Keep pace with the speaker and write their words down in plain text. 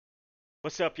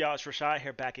What's up, y'all? It's Rashad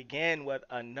here back again with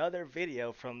another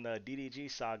video from the DDG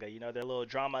saga. You know, their little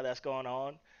drama that's going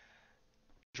on.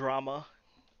 Drama.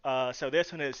 So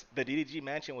this one is the DDG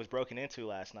mansion was broken into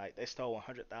last night. They stole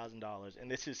 $100,000,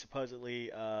 and this is supposedly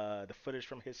the footage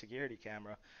from his security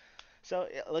camera. So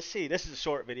let's see. This is a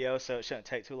short video, so it shouldn't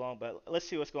take too long. But let's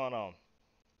see what's going on.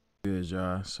 Good,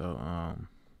 y'all. So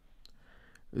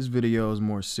this video is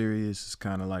more serious. It's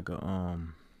kind of like a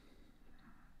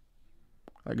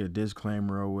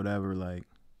disclaimer or whatever. Like,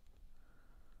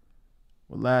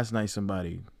 well, last night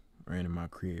somebody ran in my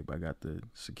crib. I got the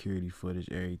security footage,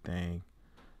 everything.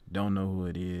 Don't know who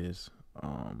it is.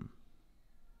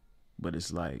 But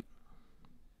it's like,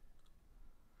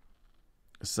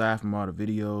 aside from all the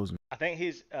videos, I think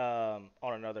he's on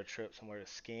another trip somewhere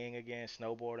skiing again,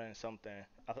 snowboarding, something.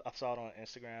 I saw it on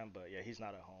Instagram, but yeah, he's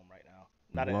not at home right now.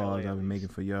 Not in LA vlogs at I've been making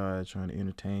least. for y'all, trying to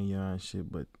entertain y'all and shit.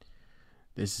 But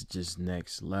this is just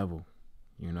next level,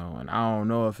 you know. And I don't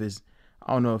know if it's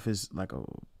like a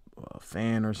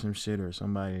fan or some shit or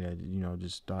somebody that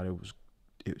just thought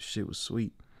shit was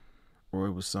sweet, or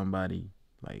it was somebody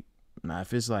like, nah,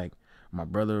 if it's like my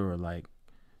brother or like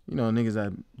niggas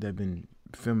that been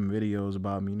filming videos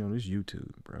about me, this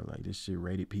YouTube, bro, like this shit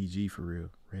rated PG for real,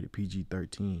 rated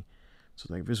PG-13. So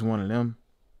like if it's one of them,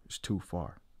 it's too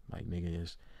far. Like,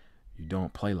 nigga, you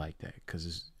don't play like that,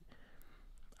 because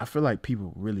I feel like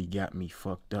people really got me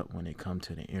fucked up when it come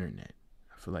to the internet.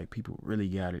 I feel like people really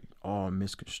got it all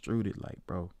misconstrued. It like,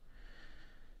 bro,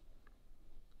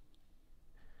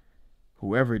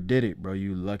 whoever did it, bro,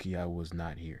 you lucky I was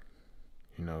not here.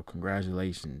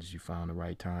 Congratulations, you found the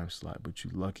right time slot, but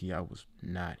you lucky I was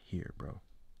not here, bro.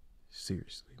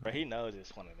 Seriously, But he like, knows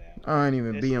it's one of them. I ain't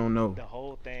even It's be on no. the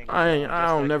whole thing is known. I Just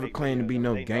don't like never fake claim to videos be of it.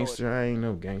 no They know it's gangster. one I of ain't them.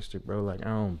 no gangster, bro. Like, I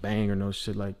don't bang or no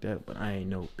shit like that. But I ain't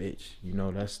no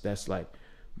bitch. That's like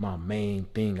my main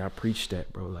thing. I preach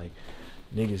that, bro. Like,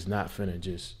 niggas not finna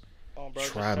just Bro,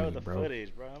 just try show me, the bro.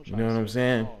 footage, bro. I'm You trying know to what see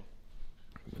I'm what's going saying?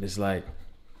 on. It's like,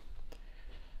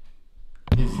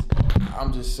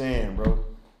 I'm just saying, bro.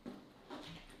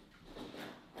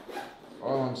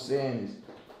 All I'm saying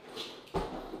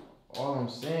all I'm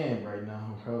saying right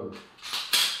now, bro,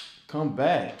 come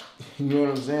back. You know what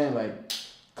I'm saying? Like,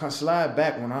 come slide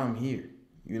back when I'm here.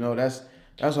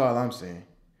 That's all I'm saying.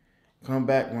 Come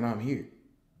back when I'm here.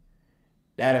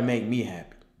 That'll make me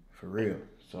happy, for real.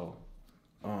 So,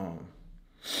 um,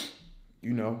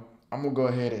 I'm gonna go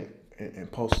ahead and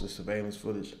post the surveillance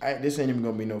footage. This ain't even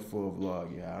gonna be no full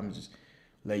vlog, yeah. I'm just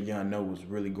let y'all know what's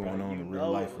really Bro, going on you in real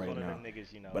know life it was right one of now. them niggas,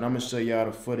 But I'm gonna show y'all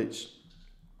the footage,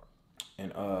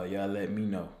 and y'all let me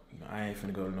know. I ain't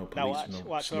finna go to no Now police or watch, no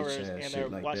watch snitch whoever's ass in there.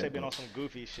 shit like Watch they that. been But on some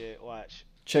goofy shit. Watch.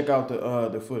 check out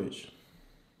the footage.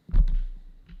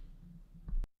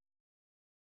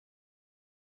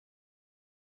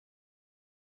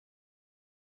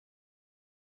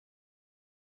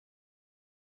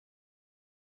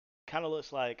 Kind of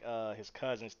looks like his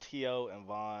cousins Tio and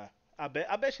Vaughn. I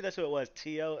bet you that's who it was.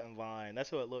 Tio and Vaughn.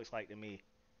 That's who it looks like to me.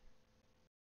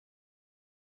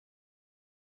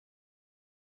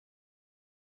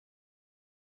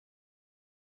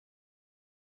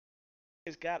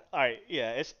 It's got all right.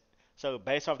 Yeah, it's so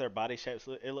based off their body shapes,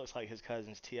 it looks like his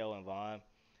cousins Tio and Vaughn.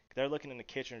 They're looking in the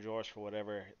kitchen drawers for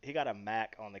whatever. He got a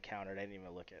Mac on the counter. They didn't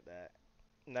even look at that.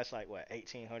 And that's like what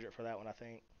 1,800 for that one, I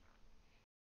think.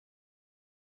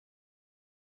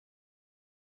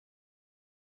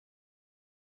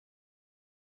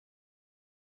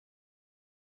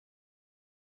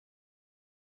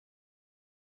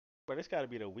 But it's got to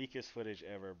be the weakest footage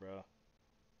ever, bro.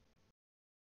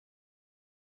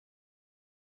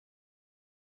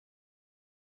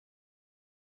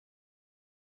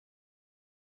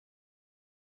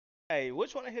 Hey,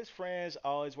 which one of his friends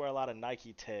always wear a lot of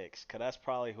Nike techs? Cause that's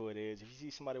probably who it is. If you see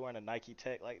somebody wearing a Nike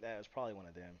tech like that, it's probably one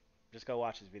of them. Just go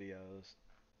watch his videos.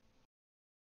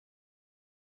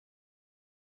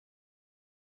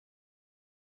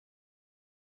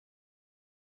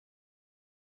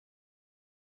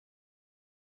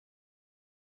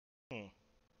 Hmm.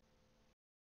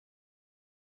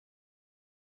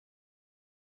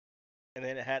 And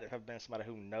then it had to have been somebody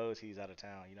who knows he's out of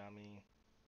town. You know what I mean?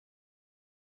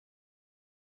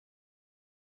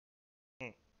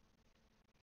 Hmm.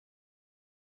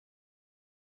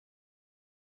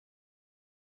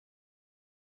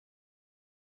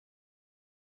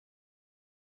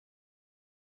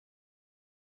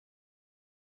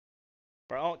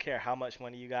 Bro, I don't care how much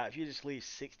money you got. If you just leave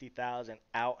 60,000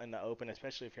 out in the open,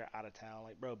 especially if you're out of town,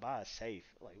 like bro, buy a safe.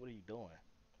 Like, what are you doing?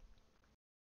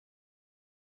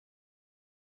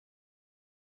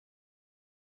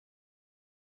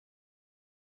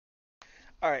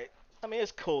 All right. I mean,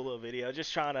 it's a cool little video.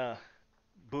 Just trying to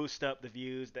boost up the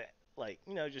views that like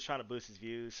just trying to boost his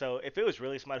views. So if it was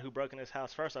really somebody who broke in his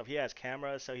house, first off, he has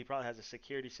cameras, so he probably has a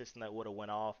security system that would have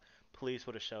went off. Police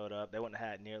would have showed up. They wouldn't have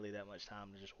had nearly that much time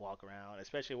to just walk around,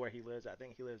 especially where he lives. I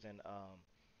think he lives in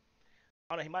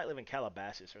I don't know, he might live in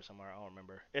Calabasas or somewhere. I don't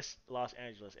remember. It's Los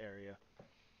Angeles area.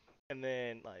 And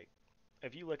then like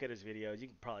if you look at his videos, you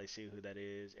can probably see who that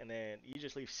is. And then you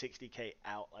just leave 60K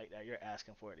out like that. You're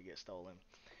asking for it to get stolen.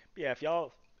 But yeah, if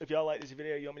y'all like this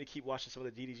video, you want me to keep watching some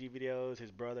of the DDG videos,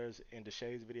 his brothers and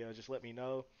deshae's videos, just let me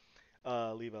know.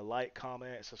 Leave a like,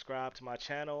 comment, subscribe to my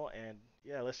channel, and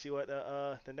yeah, let's see what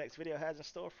the next video has in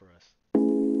store for us.